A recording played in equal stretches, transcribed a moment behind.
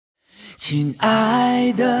亲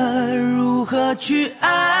爱的，如何去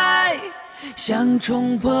爱？想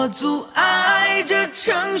冲破阻碍，这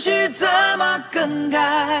程序怎么更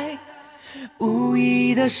改？无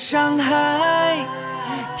意的伤害，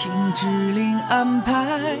停止令安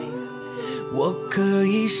排。我可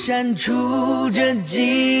以删除这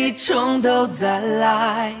记忆，从头再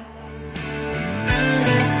来。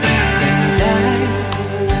等待，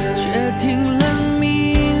却停了命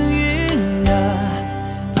运的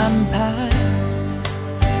安排。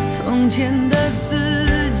从前的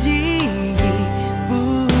自己已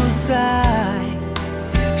不在，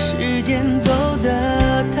时间走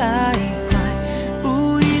得太快，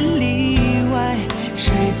无一例外，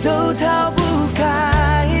谁都逃不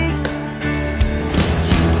开。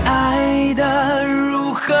亲爱的，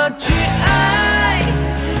如何去爱？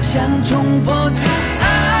想冲破阻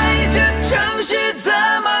碍，这程序怎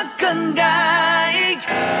么更改？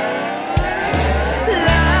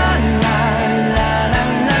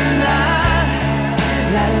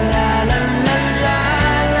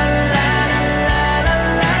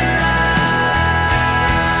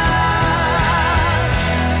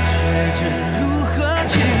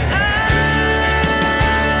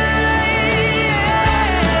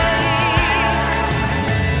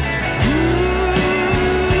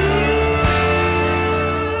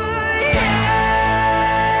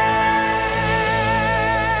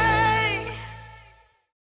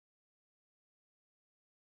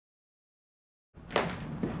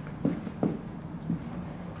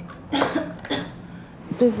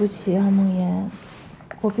对不起啊，梦妍，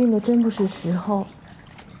我病的真不是时候，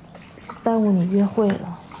耽误你约会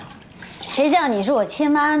了。谁叫你是我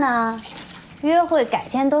亲妈呢？约会改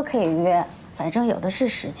天都可以约，反正有的是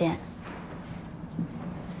时间。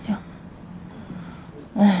行。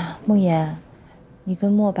哎呀，梦妍，你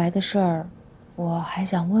跟墨白的事儿，我还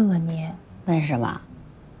想问问你。问什么？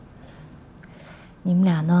你们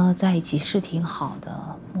俩呢，在一起是挺好的，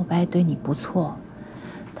墨白对你不错，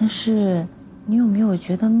但是你有没有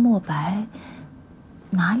觉得墨白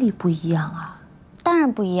哪里不一样啊？当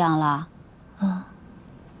然不一样了。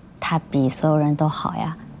他比所有人都好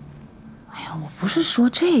呀。哎呀，我不是说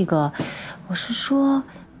这个，我是说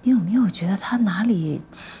你有没有觉得他哪里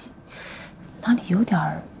有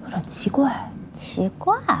点奇怪？奇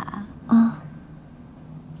怪？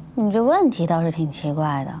你这问题倒是挺奇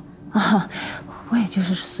怪的啊。我也就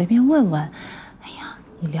是随便问问。哎呀，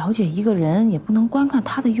你了解一个人也不能光看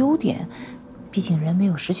他的优点，毕竟人没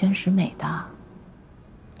有十全十美的。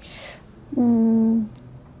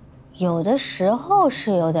有的时候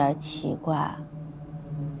是有点奇怪。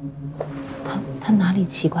他哪里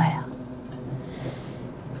奇怪呀？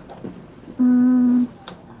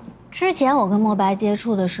之前我跟墨白接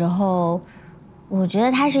触的时候，我觉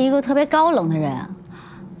得他是一个特别高冷的人，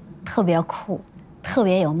特别酷，特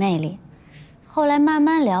别有魅力。后来慢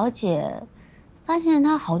慢了解，发现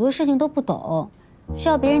他好多事情都不懂，需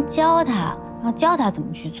要别人教他，然后教他怎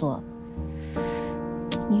么去做。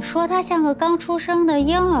你说他像个刚出生的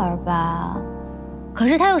婴儿吧，可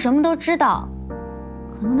是他又什么都知道。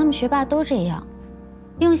可能他们学霸都这样，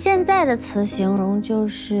用现在的词形容就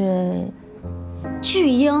是巨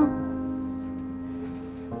婴。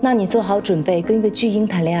那你做好准备跟一个巨婴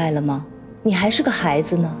谈恋爱了吗？你还是个孩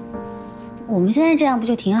子呢。我们现在这样不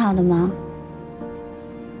就挺好的吗？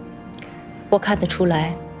我看得出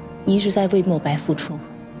来，你一直在为墨白付出，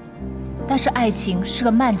但是爱情是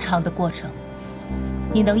个漫长的过程，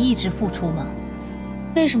你能一直付出吗？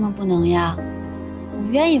为什么不能呀？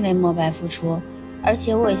我愿意为墨白付出，而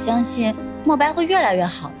且我也相信墨白会越来越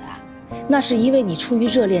好的。那是因为你处于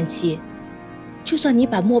热恋期，就算你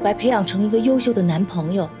把墨白培养成一个优秀的男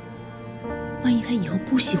朋友，万一他以后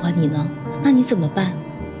不喜欢你呢？那你怎么办？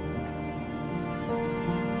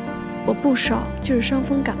我不烧，就是伤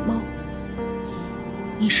风感冒。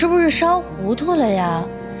你是不是烧糊涂了呀？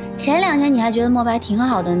前2天你还觉得墨白挺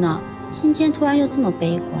好的呢，今天突然又这么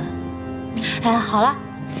悲观。哎，好了，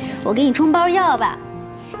我给你冲包药吧，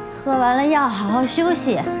喝完了药好好休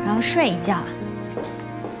息，然后睡一觉。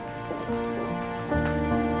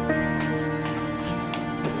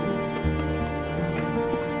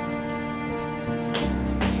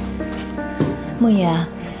梦妍，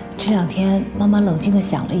这2天妈妈冷静地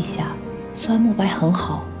想了一下，虽然墨白很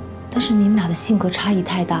好，但是你们俩的性格差异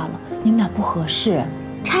太大了，你们俩不合适。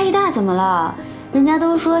差异大怎么了？人家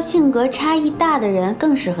都说性格差异大的人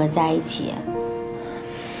更适合在一起。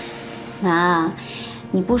妈，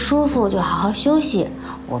你不舒服就好好休息。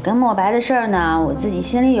我跟墨白的事儿呢，我自己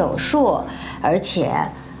心里有数，而且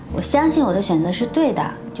我相信我的选择是对的，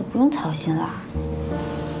就不用操心了。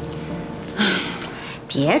唉，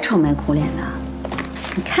别愁眉苦脸的。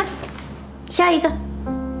你看，下一个。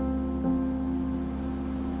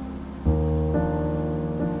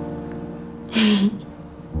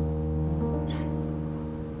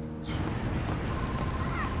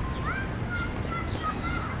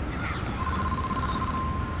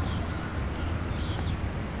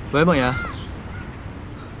喂，梦妍，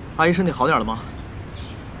阿姨身体好点了吗？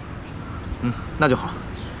那就好。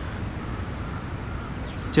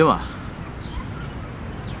今晚？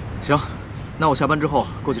行，那我下班之后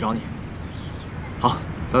过去找你。好，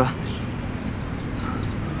拜拜。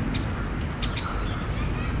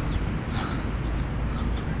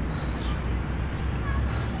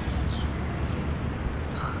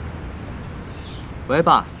喂，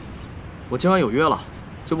爸，我今晚有约了，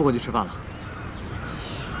就不回去吃饭了。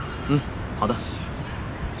好的。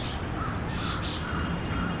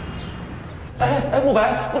哎，慕白，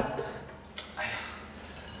哎呀，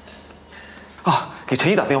啊，给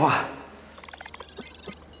陈毅打电话。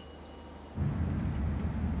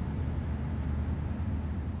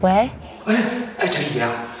喂。哎，陈毅啊，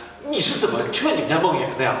你是怎么劝你们家梦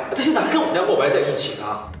妍的呀？他现在还跟我们家慕白在一起呢。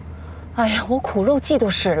哎呀，我苦肉计都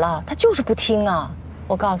使了，他就是不听啊！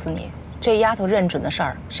我告诉你，这丫头认准的事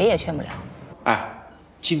儿，谁也劝不了。哎，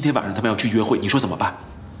今天晚上他们要去约会，你说怎么办？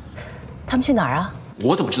他们去哪儿啊？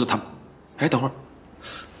我怎么知道他们？哎，等会儿，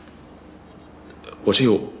我这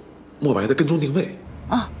有莫白的跟踪定位。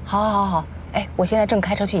啊，好，哎，我现在正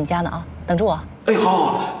开车去你家呢啊，等着我。哎，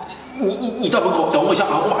好，你到门口等我一下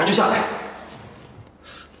啊，我马上就下来。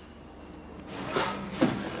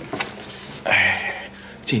哎，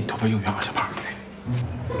借你头发用用啊，小胖。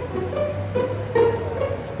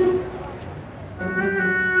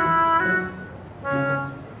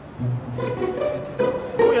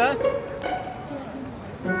服务员。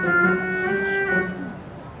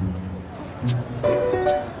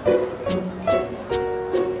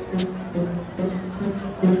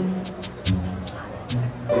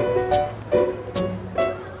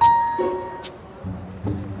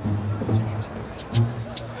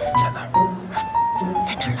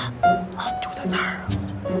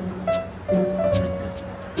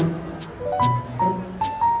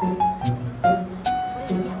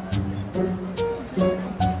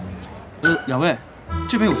两位，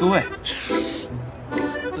这边有座位。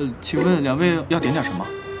请问两位要点点什么？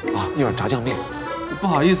啊，一碗炸酱面。不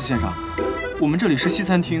好意思，先生，我们这里是西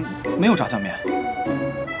餐厅，没有炸酱面。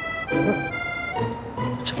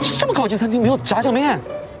这么高级餐厅没有炸酱面？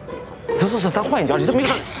走，咱换一家，这没有。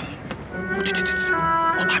去，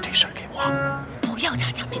我把这事儿给忘了。不要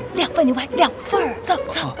炸酱面，2份牛排，2份。走。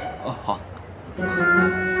好。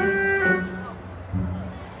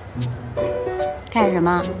干什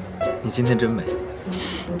么？你今天真美。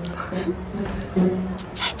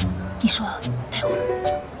哎，你说待会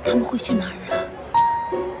儿他们会去哪儿啊？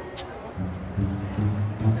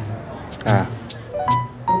哎，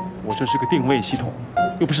我这是个定位系统，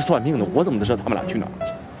又不是算命的，我怎么知道他们俩去哪儿？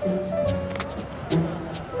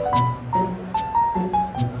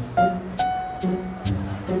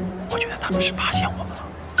我觉得他们是发现我们了。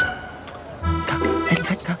你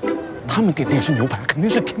看，他们点的也是牛排，肯定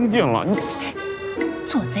是听见了。你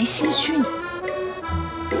做贼心虚你。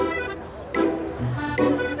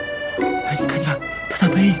哎，你看，他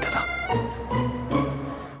在喂他呢。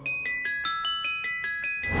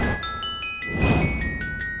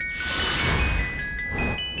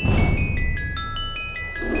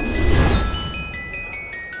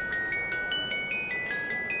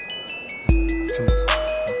真不错。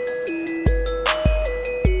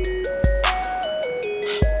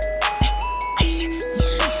哎呀，你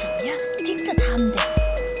睡什么呀？盯着他们点。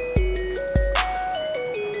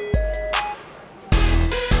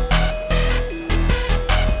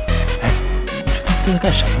这在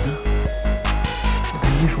干什么呢？我看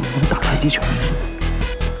艺术怎么打太极拳似的。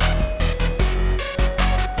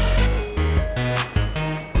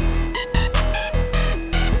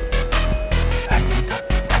哎，你看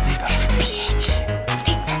那个。别吃，盯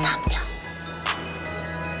着他们点。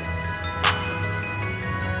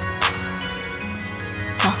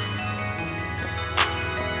走。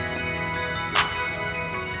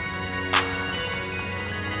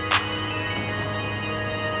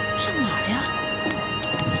上哪儿呀？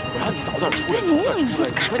我让你早点出来。对，你怎么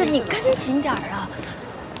不看着你跟紧点啊？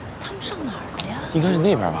他们上哪儿了呀？应该是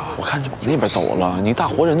那边吧，我看是往那边走了。你大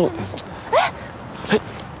活人都……哎，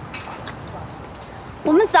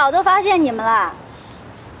我们早就发现你们了，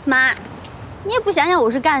妈，你也不想想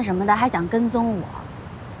我是干什么的，还想跟踪我？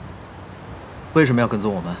为什么要跟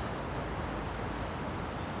踪我们？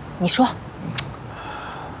你说。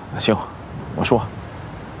行，我说。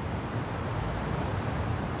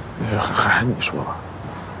还是你说吧。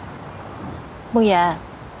梦妍，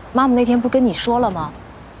妈妈那天不跟你说了吗？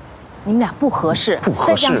你们俩不合适，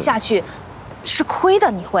再这样下去，吃亏的。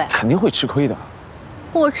你会肯定会吃亏的。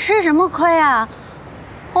我吃什么亏啊？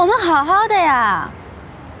我们好好的呀。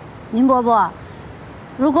宁伯伯，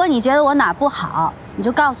如果你觉得我哪不好，你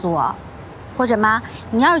就告诉我，或者妈，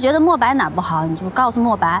你要是觉得墨白哪不好，你就告诉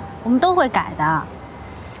墨白，我们都会改的。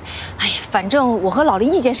哎呀，反正我和老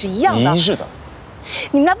林意见是一样的。一致的。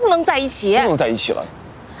你们俩不能在一起。不能在一起了。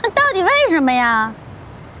那到底为什么呀？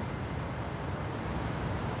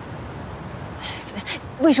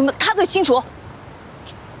为什么他最清楚？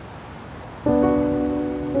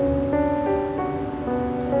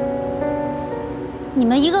你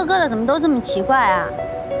们一个个的怎么都这么奇怪啊？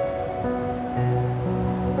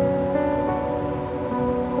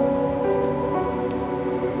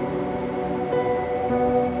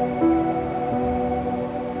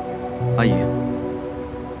阿姨，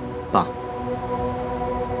爸，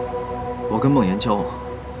我跟梦妍交往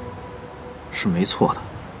是没错的，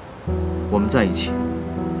我们在一起，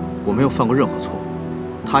我没有犯过任何错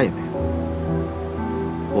误，他也没有，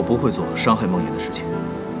我不会做伤害梦妍的事情。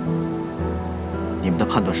你们的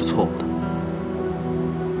判断是错误的。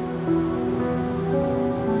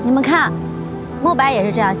你们看，墨白也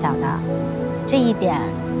是这样想的，这一点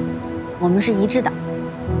我们是一致的。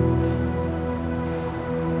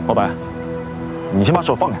老白，你先把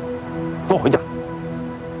手放开，跟我回家。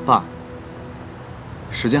爸，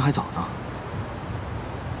时间还早呢。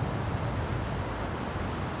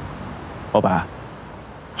老白，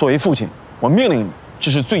作为父亲，我命令你，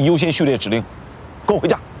这是最优先序列指令，跟我回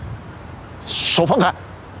家。手放开。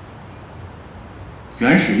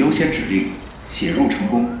原始优先指令写入成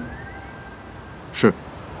功。是。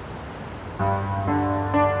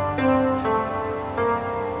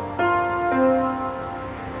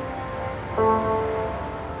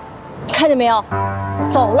看见没有？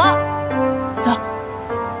走了，走。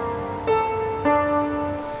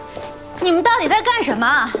你们到底在干什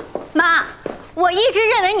么？妈，我一直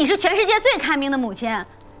认为你是全世界最开明的母亲，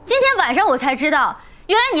今天晚上我才知道，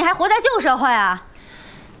原来你还活在旧社会啊！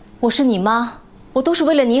我是你妈，我都是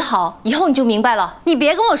为了你好，以后你就明白了。你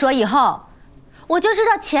别跟我说以后，我就知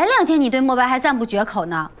道前2天你对墨白还赞不绝口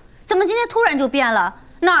呢，怎么今天突然就变了？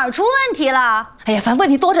哪儿出问题了？哎呀，反正问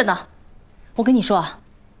题多着呢。我跟你说啊，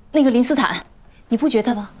那个林斯坦，你不觉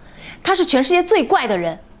得吗？他是全世界最怪的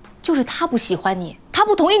人，就是他不喜欢你，他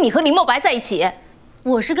不同意你和林墨白在一起。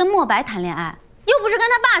我是跟墨白谈恋爱，又不是跟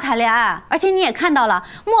他爸谈恋爱，而且你也看到了，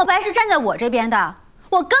墨白是站在我这边的，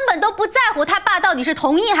我根本都不在乎他爸到底是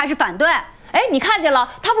同意还是反对。哎，你看见了，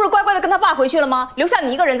他不是乖乖的跟他爸回去了吗？留下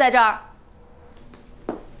你一个人在这儿。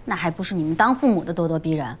那还不是你们当父母的咄咄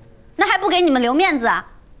逼人，那还不给你们留面子啊？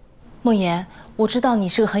梦妍，我知道你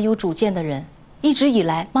是个很有主见的人，一直以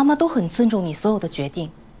来妈妈都很尊重你所有的决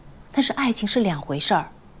定，但是爱情是2回事儿。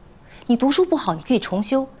你读书不好，你可以重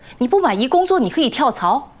修；你不满意工作，你可以跳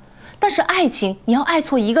槽。但是爱情，你要爱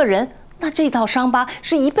错一个人，那这道伤疤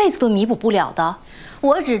是一辈子都弥补不了的。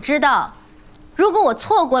我只知道，如果我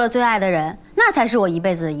错过了最爱的人，那才是我一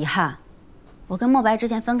辈子的遗憾。我跟墨白之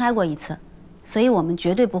前分开过1次，所以我们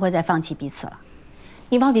绝对不会再放弃彼此了。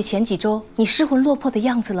你忘记前几周你失魂落魄的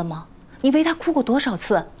样子了吗？你为他哭过多少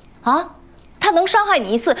次啊？他能伤害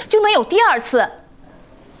你1次，就能有第2次。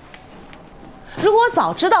如果我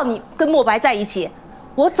早知道你跟墨白在一起，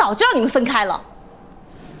我早就让你们分开了。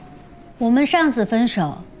我们上次分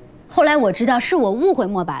手，后来我知道是我误会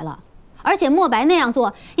墨白了，而且墨白那样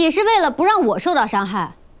做也是为了不让我受到伤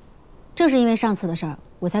害。正是因为上次的事儿，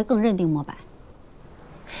我才更认定墨白。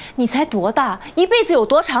你才多大，一辈子有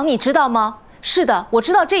多长，你知道吗？是的，我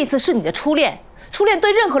知道这一次是你的初恋，初恋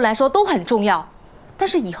对任何人来说都很重要。但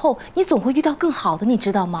是以后你总会遇到更好的，你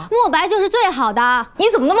知道吗？墨白就是最好的。你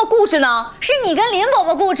怎么那么固执呢？是你跟林伯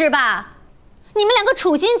伯固执吧？你们2个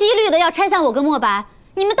处心积虑的要拆散我跟墨白，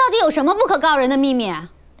你们到底有什么不可告人的秘密？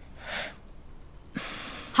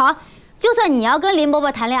好，就算你要跟林伯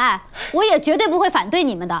伯谈恋爱，我也绝对不会反对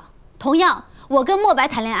你们的。同样，我跟墨白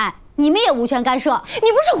谈恋爱，你们也无权干涉。你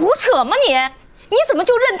不是胡扯吗你？你怎么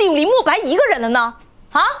就认定林墨白一个人了呢？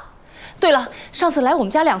啊？对了，上次来我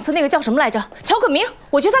们家2次那个叫什么来着？乔可明，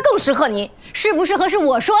我觉得他更适合你。适不适合是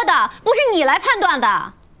我说的，不是你来判断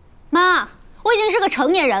的。妈，我已经是个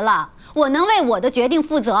成年人了，我能为我的决定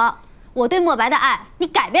负责。我对墨白的爱，你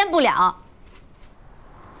改变不了。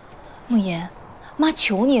梦妍，妈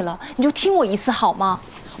求你了，你就听我一次好吗？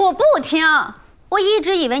我不听。我一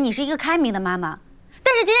直以为你是一个开明的妈妈，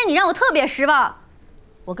但是今天你让我特别失望。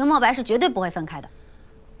我跟墨白是绝对不会分开的。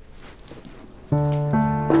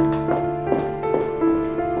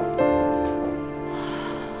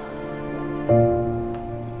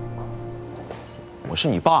我是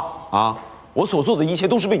你爸啊，我所做的一切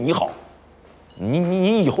都是为你好，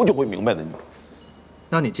你以后就会明白的。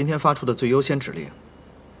那你今天发出的最优先指令，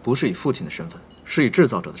不是以父亲的身份，是以制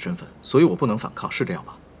造者的身份，所以我不能反抗，是这样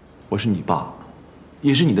吧？我是你爸，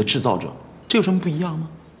也是你的制造者，这有什么不一样吗？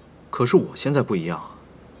可是我现在不一样。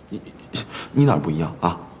你哪儿不一样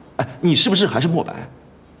啊？哎，你是不是还是墨白？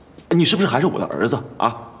你是不是还是我的儿子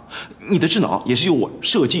啊？你的智脑也是由我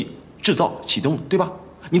设计、制造、启动的，对吧？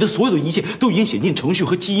你的所有的一切都已经写进程序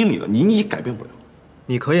和基因里了，你也改变不了。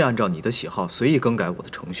你可以按照你的喜好随意更改我的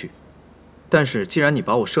程序，但是既然你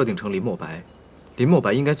把我设定成林墨白，林墨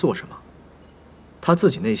白应该做什么？他自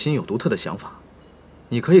己内心有独特的想法，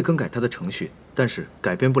你可以更改他的程序，但是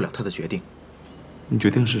改变不了他的决定。你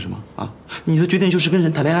决定是什么啊？你的决定就是跟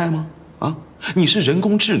人谈恋爱吗？啊，你是人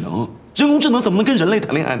工智能，人工智能怎么能跟人类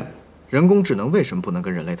谈恋爱呢？人工智能为什么不能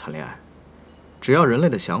跟人类谈恋爱？只要人类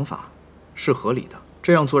的想法是合理的，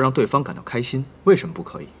这样做让对方感到开心，为什么不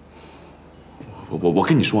可以？我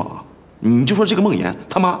跟你说啊，你就说这个梦妍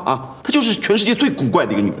他妈啊，她就是全世界最古怪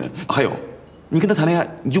的一个女人。还有，你跟她谈恋爱，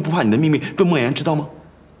你就不怕你的秘密被梦妍知道吗？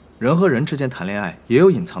人和人之间谈恋爱也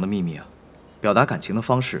有隐藏的秘密啊，表达感情的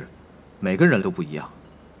方式，每个人都不一样，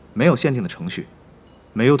没有限定的程序，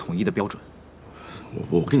没有统一的标准。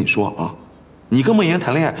我跟你说啊，你跟梦妍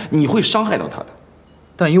谈恋爱，你会伤害到她的。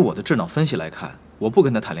但以我的智脑分析来看，我不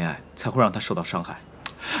跟她谈恋爱，才会让她受到伤害。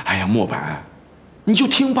哎呀，墨白，你就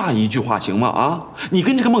听爸一句话行吗？啊，你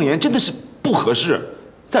跟这个梦妍真的是不合适。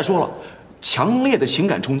再说了，强烈的情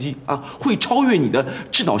感冲击啊，会超越你的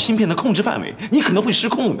智脑芯片的控制范围，你可能会失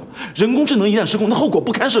控的。人工智能一旦失控，那后果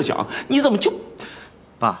不堪设想。你怎么就……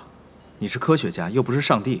爸，你是科学家，又不是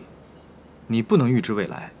上帝，你不能预知未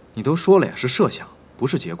来。你都说了呀，是设想，不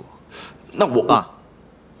是结果。那我爸，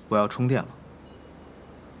我要充电了。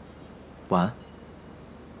晚安。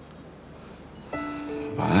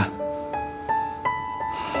晚安。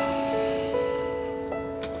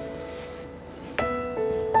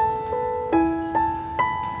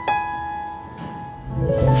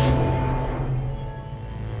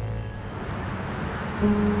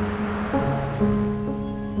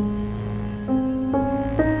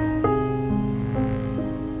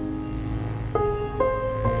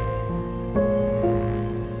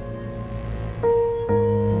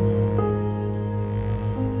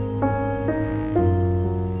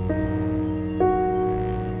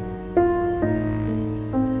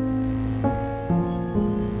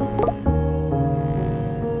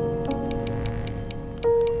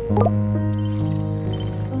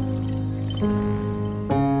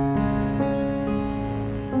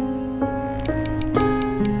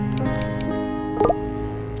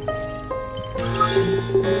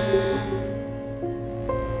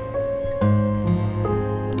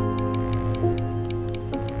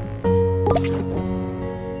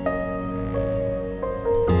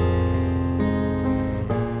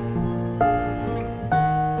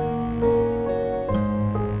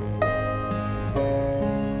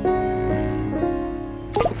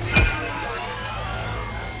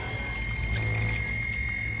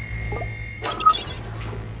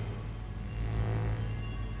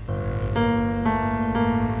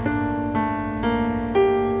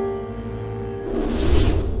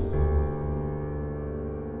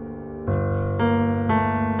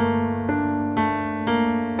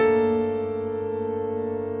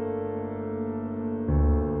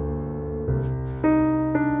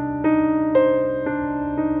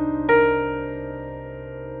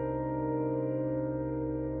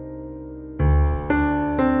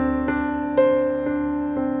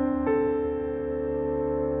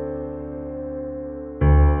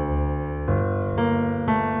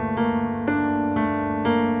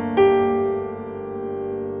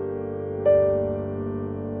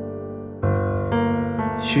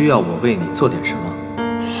需要我为你做点什么？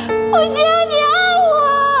我需要你爱我，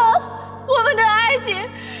我们的爱情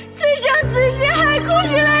此生此世海枯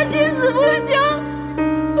石烂，至死不休。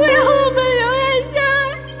我要我们永远相爱，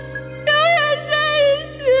永远在一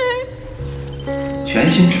起。全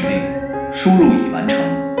新指令输入已完成。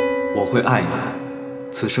我会爱你，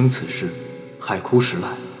此生此世海枯石烂，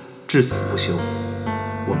至死不休。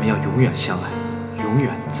我们要永远相爱，永远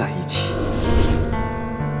在一起。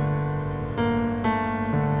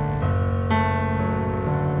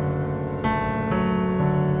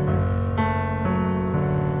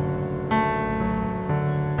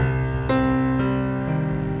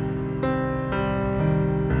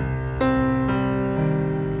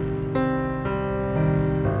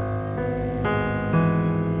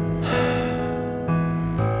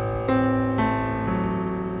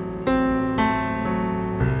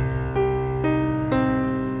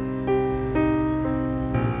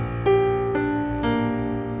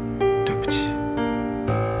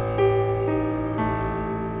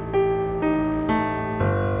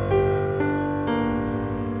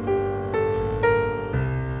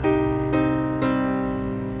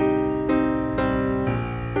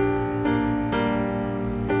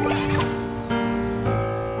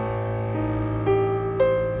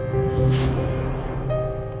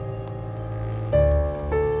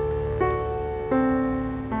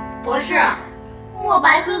事？墨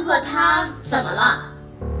白哥哥他怎么了？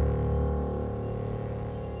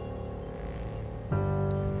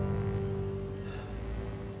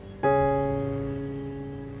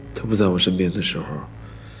他不在我身边的时候，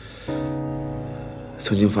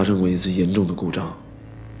曾经发生过一次严重的故障，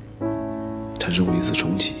产生过一次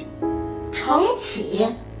重启。重启？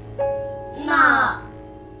那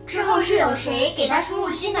之后是有谁给他输入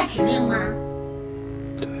新的指令吗？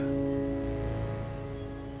对。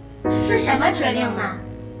是什么指令呢？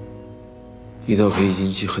一道可以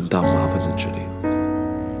引起很大麻烦的指令。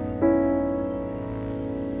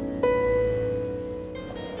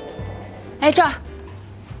哎，这儿。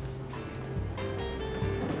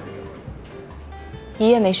一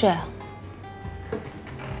夜没睡啊？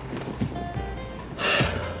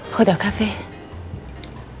喝点咖啡。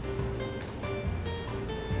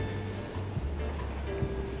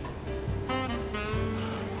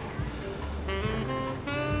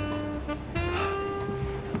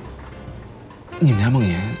你们家梦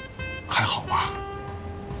妍还好吧？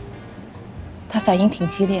她反应挺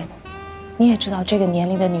激烈的，你也知道这个年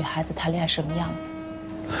龄的女孩子谈恋爱什么样子。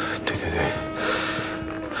对，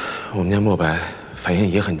我们家墨白反应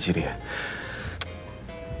也很激烈。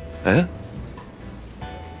哎，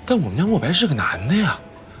但我们家墨白是个男的呀。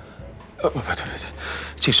不对，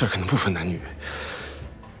这事儿可能不分男女。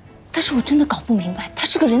但是我真的搞不明白，他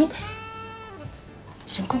是个人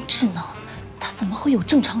工智能，他怎么会有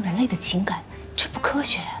正常人类的情感？这不科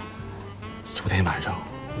学。昨天晚上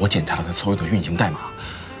我检查了他所有的运行代码，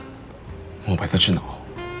墨白的智脑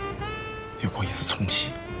有过一次重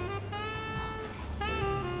启。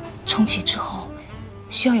重启之后，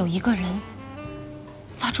需要有一个人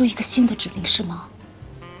发出一个新的指令，是吗？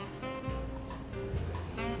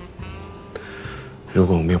如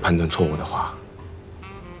果我没有判断错误的话，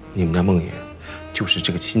你们家梦妍就是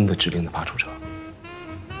这个新的指令的发出者。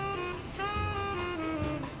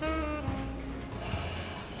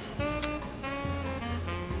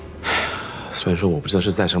虽然说我不知道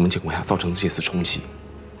是在什么情况下造成这次重启，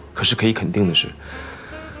可是可以肯定的是，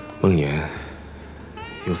梦妍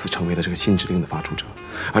由此成为了这个新指令的发出者，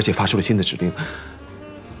而且发出了新的指令。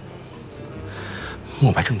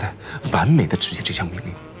墨白正在完美的执行这项命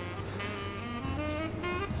令。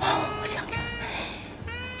我想起来，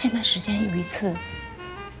前段时间有一次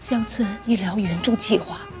乡村医疗援助计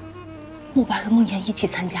划，墨白和梦妍一起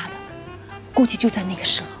参加的，估计就在那个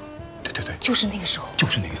时候。对，就是那个时候，就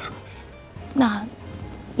是那一次。那，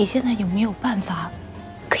你现在有没有办法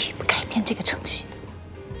可以改变这个程序？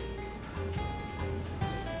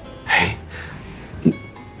哎，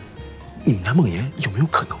你们家梦妍有没有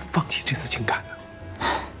可能放弃这次情感呢？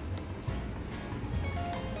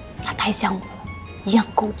他太像我了，一样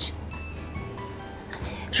固执。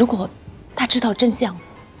如果他知道真相，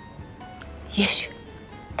也许，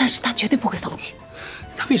但是他绝对不会放弃。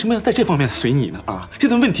他为什么要在这方面随你呢？啊，现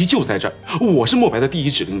在问题就在这儿。我是墨白的第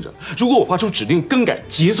一指令者，如果我发出指令更改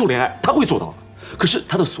结束恋爱，他会做到的。可是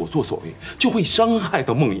他的所作所为就会伤害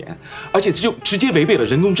到梦妍，而且这就直接违背了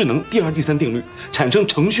人工智能第2、第3定律，产生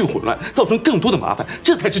程序混乱，造成更多的麻烦，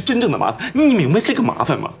这才是真正的麻烦。你明白这个麻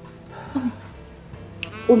烦吗？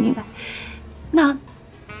我明白。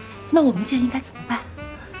那我们现在应该怎么办？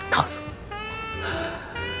告诉我。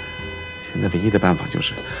现在唯一的办法就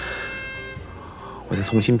是，我再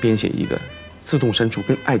重新编写一个自动删除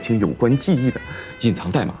跟爱情有关记忆的隐藏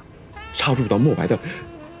代码，插入到墨白的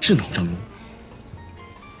智脑当中。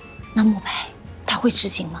那墨白他会执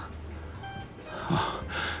行吗？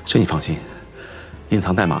这你放心，隐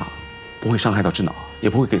藏代码不会伤害到智脑，也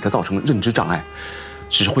不会给他造成认知障碍，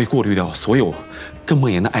只是会过滤掉所有跟梦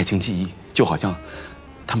妍的爱情记忆，就好像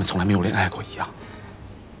他们从来没有恋爱过一样。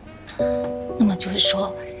那么就是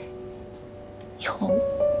说，以后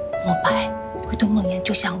墨白会对梦妍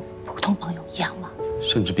就像普通朋友一样吗？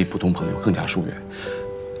甚至比普通朋友更加疏远，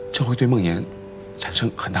这会对梦妍产生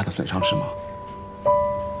很大的损伤，是吗？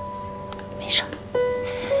没事，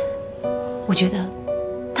我觉得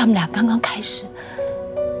他们俩刚刚开始，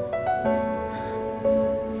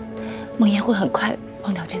梦妍会很快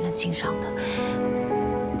忘掉这段情伤的。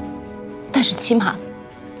但是起码，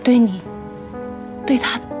对你，对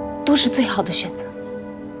他，都是最好的选择，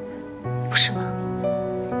不是吗？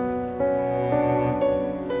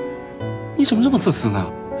你怎么这么自私呢？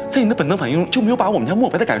在你的本能反应中就没有把我们家墨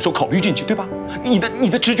白的感受考虑进去，对吧？你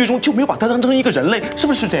的直觉中就没有把他当成一个人类，是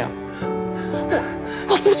不是这样？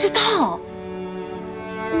我不知道，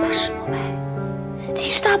他是墨白，其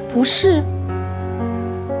实他不是。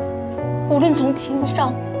无论从情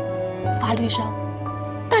上、法律上，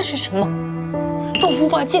他是什么，都无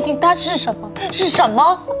法界定他是什么，是什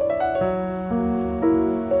么。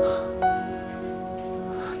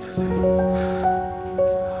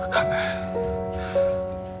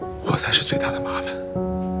才是最大的麻烦。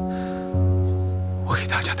我给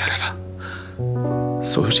大家带来了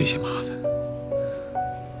所有这些麻烦。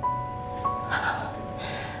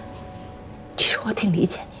其实我挺理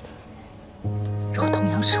解你的。如果同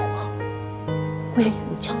样是我也有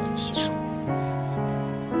这样的技术，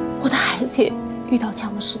我的孩子也遇到这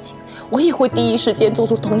样的事情，我也会第一时间做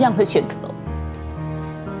出同样的选择。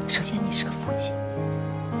首先，你是个父亲；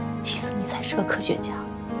其次，你才是个科学家。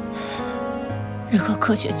任何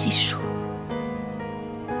科学技术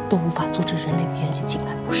都无法阻止人类的原始情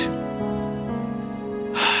感，不是吗？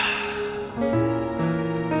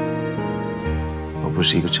我不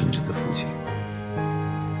是一个称职的父亲，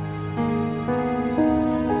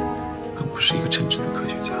更不是一个称职的科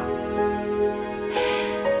学家。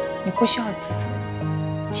你不需要自责，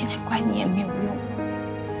现在怪你也没有用。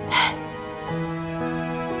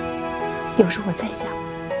有时候我在想，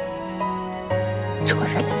如果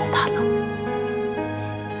人类的大脑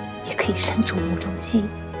也可以删除某种记忆，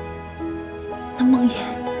那梦魇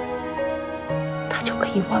他就可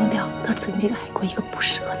以忘掉他曾经爱过一个不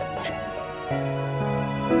适合他的人。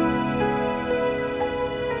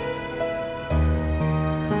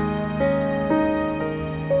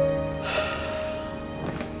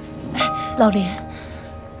老林，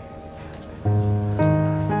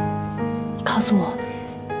你告诉我，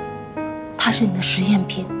他是你的实验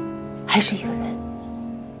品，还是一个人？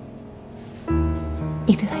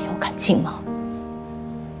你对他有感情吗？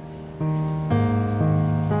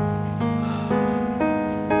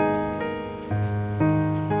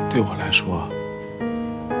对我来说，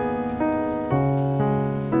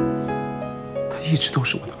他一直都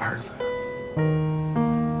是我的儿子呀。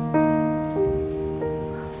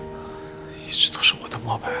一直都是我的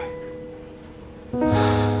墨白。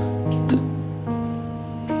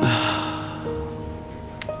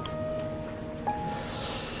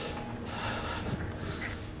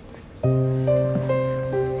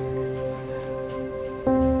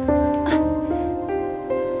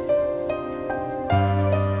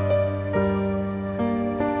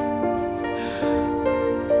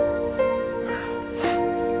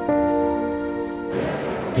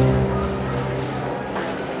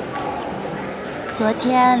昨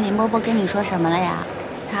天林伯伯跟你说什么了呀？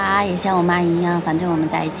他也像我妈一样反对我们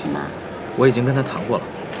在一起吗？我已经跟他谈过了，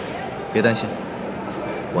别担心，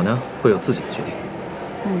我呢会有自己的决定。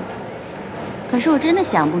可是我真的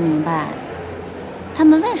想不明白，他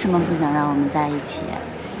们为什么不想让我们在一起？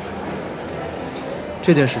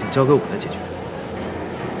这件事情交给我来解决。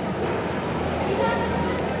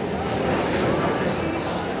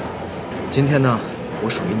今天呢，我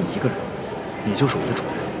属于你一个人，你就是我的主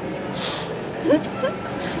人。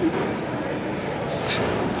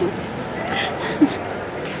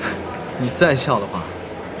你再笑的话，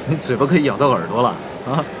你嘴巴可以咬到耳朵了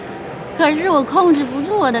啊！可是我控制不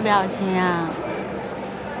住我的表情啊！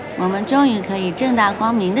我们终于可以正大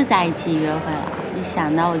光明的在一起约会了，一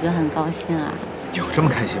想到我就很高兴啊！有这么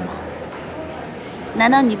开心吗？难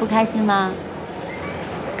道你不开心吗？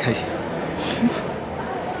开心。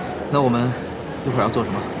那我们一会儿要做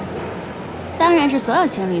什么？当然是所有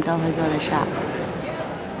情侣都会做的事儿。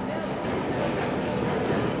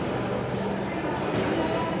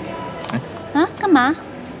啊，干嘛？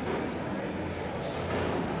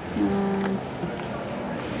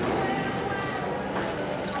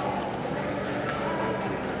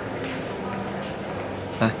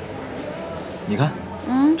哎，你看，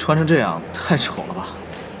穿成这样太丑了吧？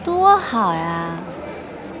多好呀！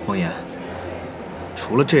梦妍，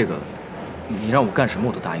除了这个，你让我干什么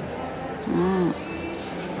我都答应你。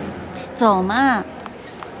走嘛。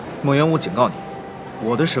梦妍，我警告你，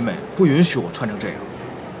我的审美不允许我穿成这样。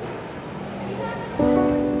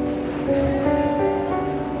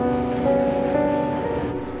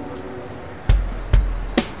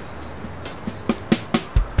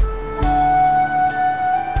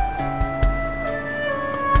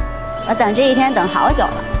我等这一天等好久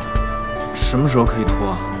了。什么时候可以脱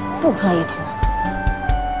啊？不可以脱。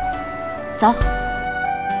走。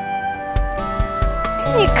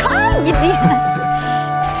你看你爹，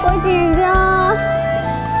我紧张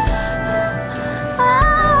啊！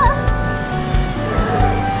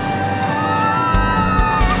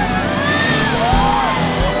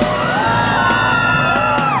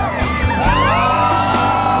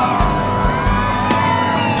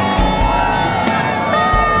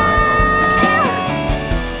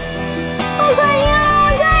我快晕了，我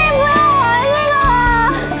再也不要玩这个了！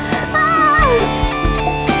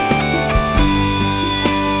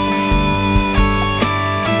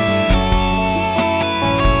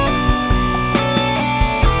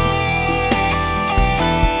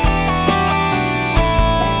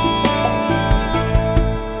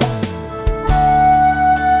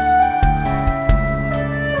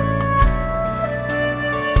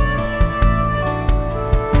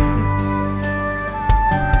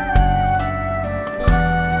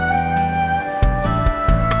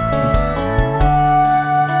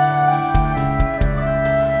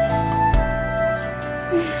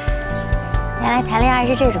原来谈恋爱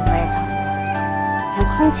是这种味道，连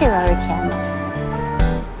空气都是甜的。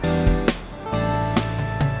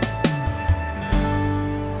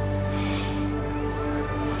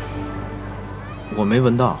我没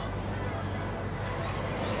闻到。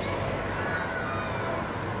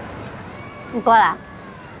你过来，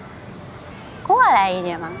过来一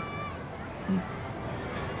点嘛。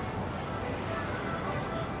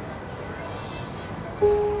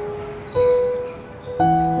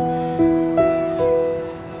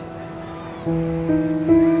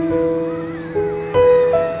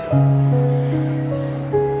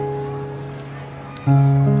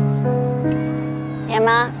甜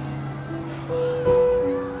吗？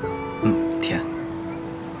甜。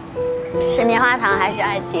是棉花糖还是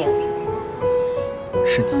爱情？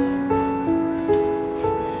是你。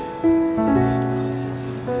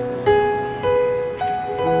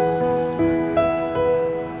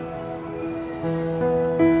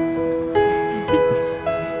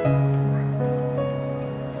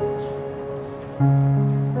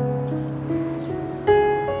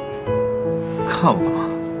看我干嘛？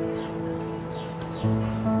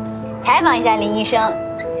采访一下林医生，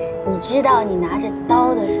你知道你拿着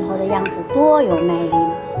刀的时候的样子多有魅力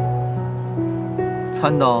吗？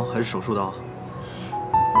餐刀还是手术刀？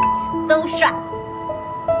都帅。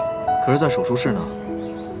可是，在手术室呢，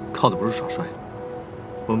靠的不是耍帅，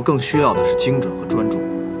我们更需要的是精准和专注，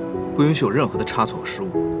不允许有任何的差错和失误，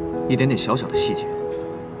一点点小小的细节，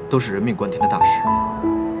都是人命关天的大事。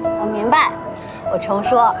我明白，我重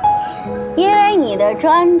说，因为你的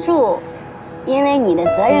专注，因为你的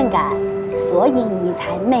责任感，所以你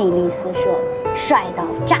才魅力四射，帅到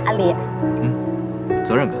炸裂。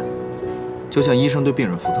责任感，就像医生对病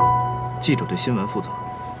人负责，记者对新闻负责，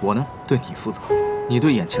我呢对你负责，你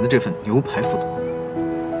对眼前的这份牛排负责。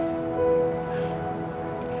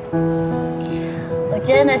我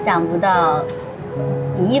真的想不到，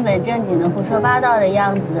你一本正经的胡说八道的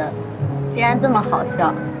样子，居然这么好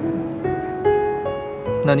笑。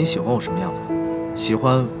那你喜欢我什么样子？喜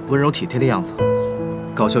欢温柔体贴的样子，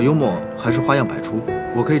搞笑幽默，还是花样百出？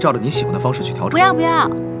我可以照着你喜欢的方式去调整。不要不要，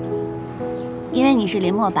因为你是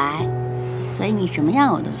林墨白，所以你什么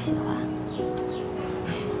样我都喜欢。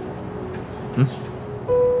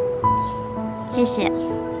谢谢。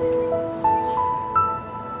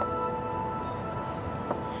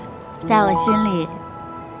在我心里，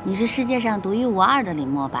你是世界上独一无二的林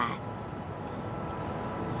墨白。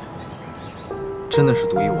真的是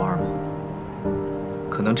独一无二吗？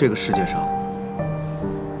可能这个世界上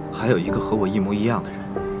还有一个和我一模一样的人。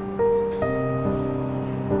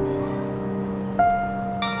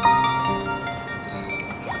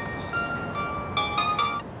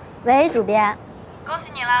喂，主编。恭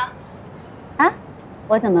喜你了。啊？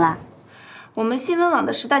我怎么了？我们新闻网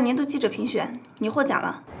的10大年度记者评选，你获奖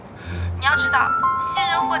了。你要知道，新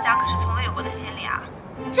人获奖可是从未有过的先例啊。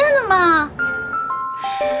真的吗？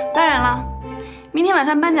当然了，明天晚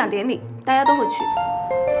上颁奖典礼，大家都会去。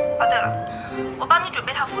哦，对了，我帮你准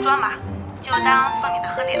备套服装吧，就当送你的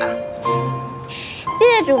贺礼了。谢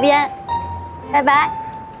谢主编，拜拜。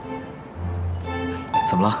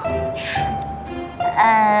怎么了？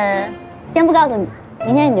先不告诉你，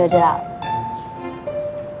明天你就知道了。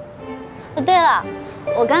哦，对了，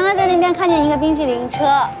我刚刚在那边看见一个冰淇淋车，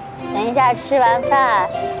等一下吃完饭，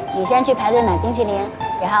你先去排队买冰淇淋，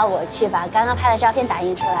然后我去把刚刚拍的照片打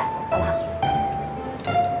印出来，好不好？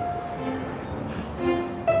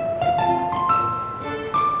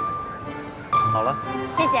好了。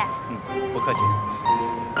谢谢。不客气。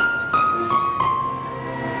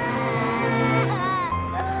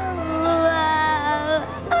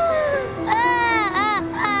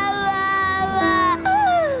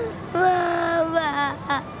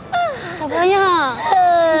小朋友，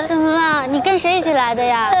怎么了？你跟谁一起来的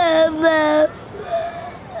呀？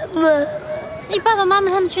你爸爸妈妈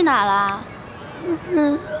他们去哪了？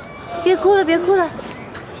别哭了，别哭了，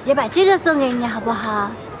姐姐把这个送给你，好不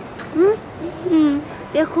好？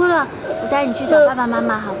别哭了，我带你去找爸爸妈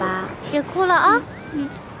妈，好吧？别哭了啊。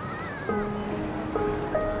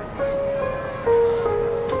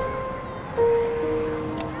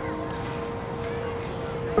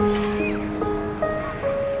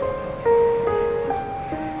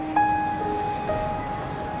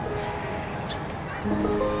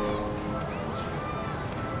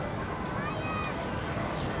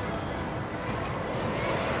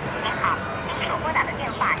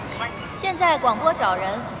现在广播找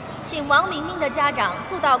人，请王明明的家长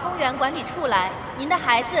速到公园管理处来，您的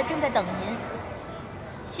孩子正在等您。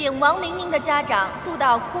请王明明的家长速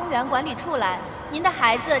到公园管理处来，您的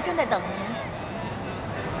孩子正在等您。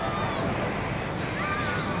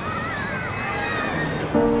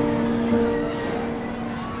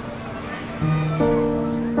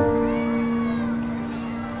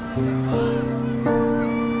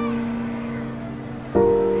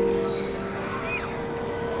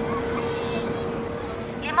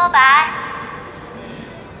墨白，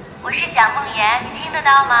我是蒋梦妍，你听得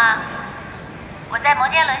到吗？我在摩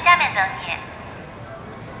天轮下面等你。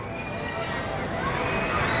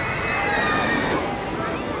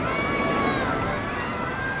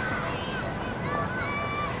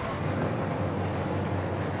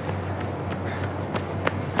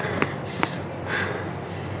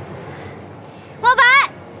墨白。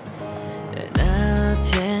那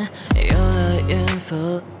天有了缘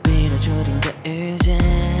分，你的注定的遇见。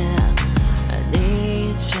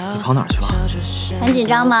你跑哪儿去了？很紧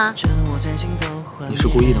张吗？你是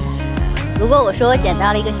故意的吗？如果我说我捡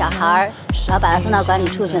到了一个小孩，然后把他送到管理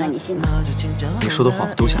处去了，你信吗？你说的话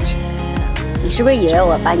我都相信。你是不是以为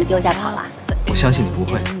我把你丢下跑了？我相信你不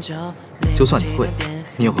会，就算你会，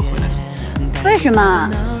你也会回来的。为什么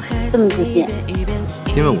这么自信？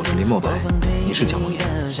因为我是林墨白，你是蒋梦妍。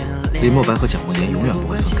林墨白和蒋梦妍永远不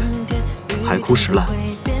会分开，海枯石烂，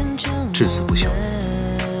至死不休。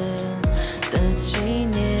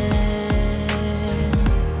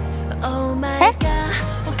哎，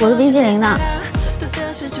我的冰淇淋呢？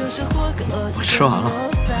我吃完了。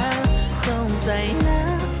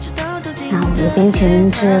那我的冰淇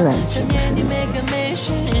淋之吻岂不是你？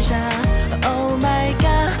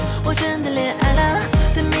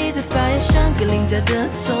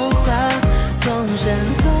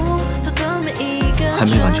还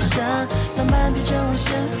没完全说完。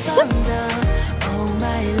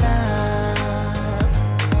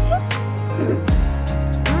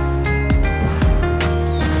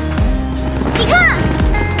你看，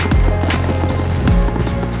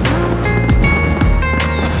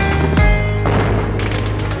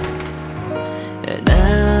那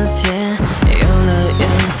天有了缘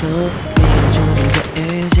分，你的注定的遇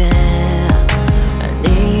见。你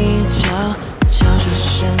悄悄出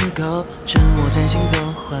现后，沉默在心头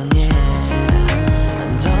幻灭。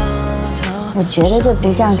我觉得这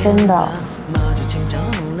不像真的。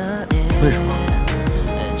为什么？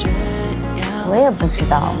我也不知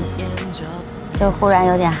道，就忽然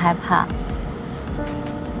有点害怕。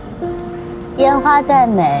烟花再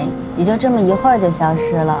美，也就这么一会儿就消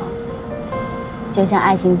失了。就像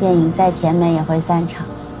爱情电影再甜美也会散场，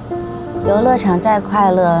游乐场再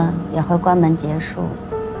快乐也会关门结束。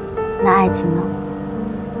那爱情呢？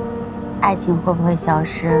爱情会不会消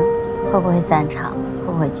失？会不会散场？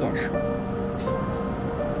会不会结束？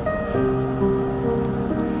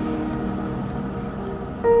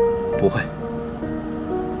不会。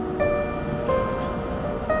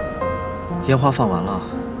烟花放完了，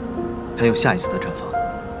还有下一次的绽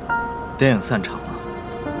放；电影散场了，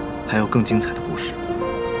还有更精彩的故事。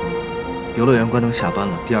游乐园关灯下班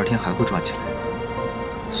了，第二天还会转起来。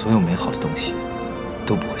所有美好的东西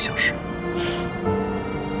都不会消失。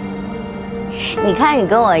你看，你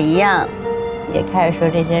跟我一样，也开始说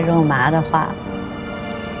这些肉麻的话。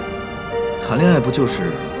谈恋爱不就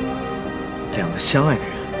是两个相爱的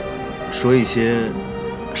人，说一些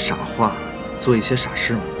傻话，做一些傻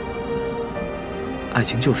事吗？爱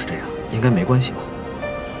情就是这样，应该没关系吧？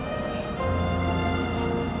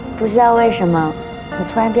不知道为什么，你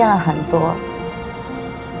突然变了很多。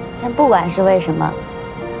但不管是为什么，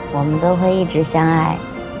我们都会一直相爱，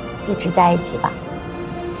一直在一起吧。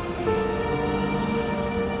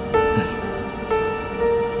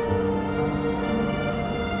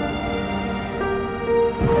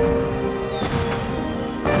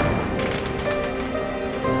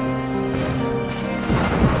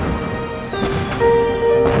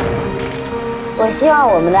我希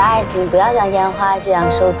望我们的爱情不要像烟花这样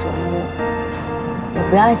受瞩目，也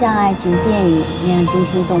不要像爱情电影那样惊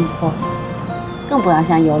心动魄，更不要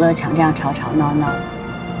像游乐场这样吵吵闹闹。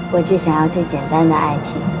我只想要最简单的爱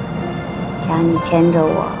情，只要你牵着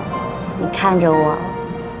我，你看着我，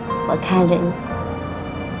我看着你。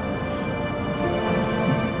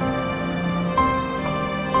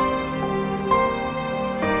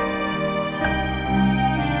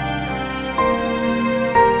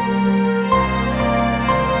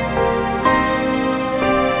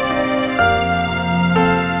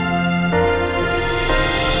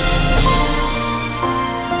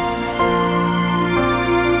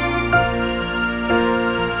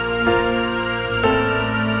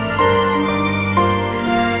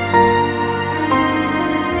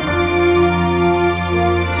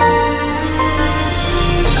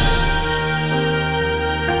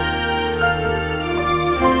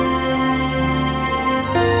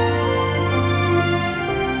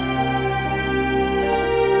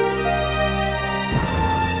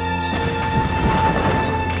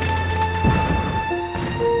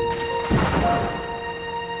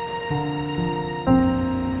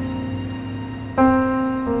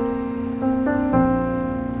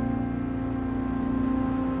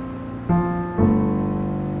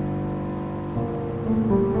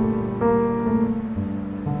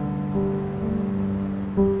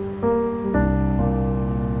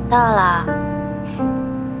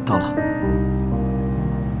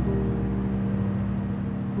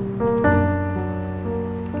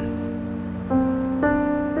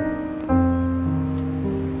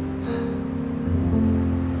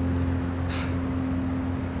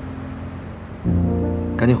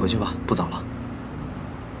紧回去吧，不早了。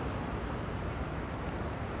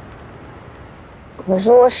可是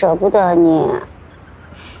我舍不得你。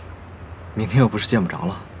明天又不是见不着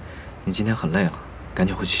了，你今天很累了，赶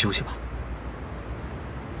紧回去休息吧。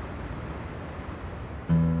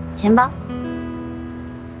钱包。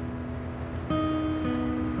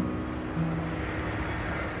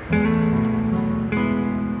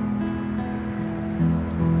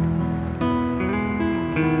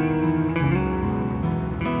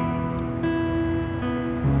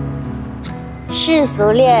世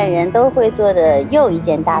俗恋人都会做的又一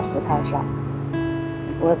件大俗套事儿，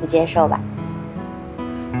你不会不接受吧？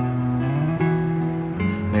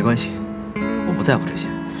没关系，我不在乎这些。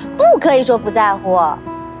不可以说不在乎，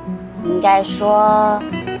应该说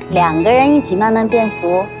两个人一起慢慢变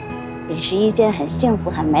俗，也是一件很幸福、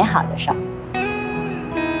很美好的事儿。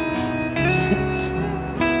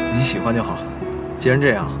你喜欢就好。既然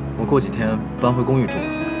这样，我过几天搬回公寓住了，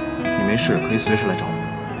你没事可以随时来找我。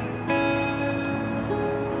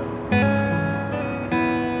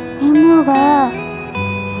莫白，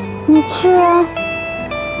你去啊！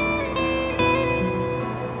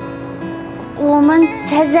我们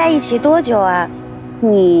才在一起多久啊？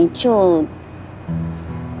你就……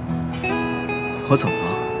我怎么了？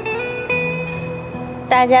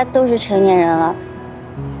大家都是成年人了，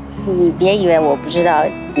你别以为我不知道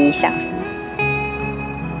你想什么。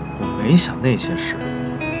我没想那些事。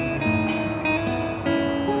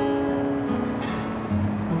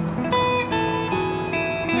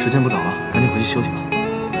时间不早了，赶紧回去休息吧。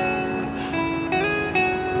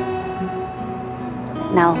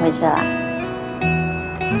那我回去了。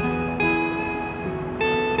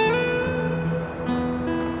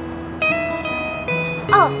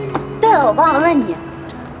哦，对了，我忘了问你，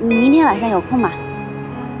你明天晚上有空吗？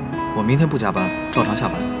我明天不加班，照常下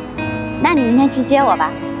班。那你明天去接我吧，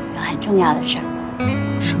有很重要的事儿。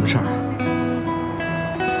什么事儿？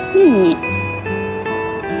秘密。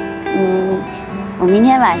我明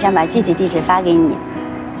天晚上把具体地址发给你，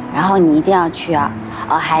然后你一定要去啊！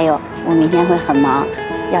哦，还有，我明天会很忙，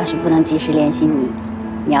要是不能及时联系你，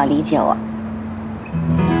你要理解我。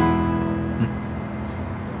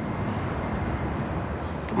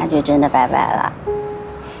那就真的拜拜了。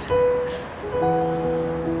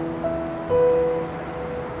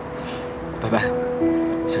拜拜，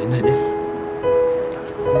小心再见。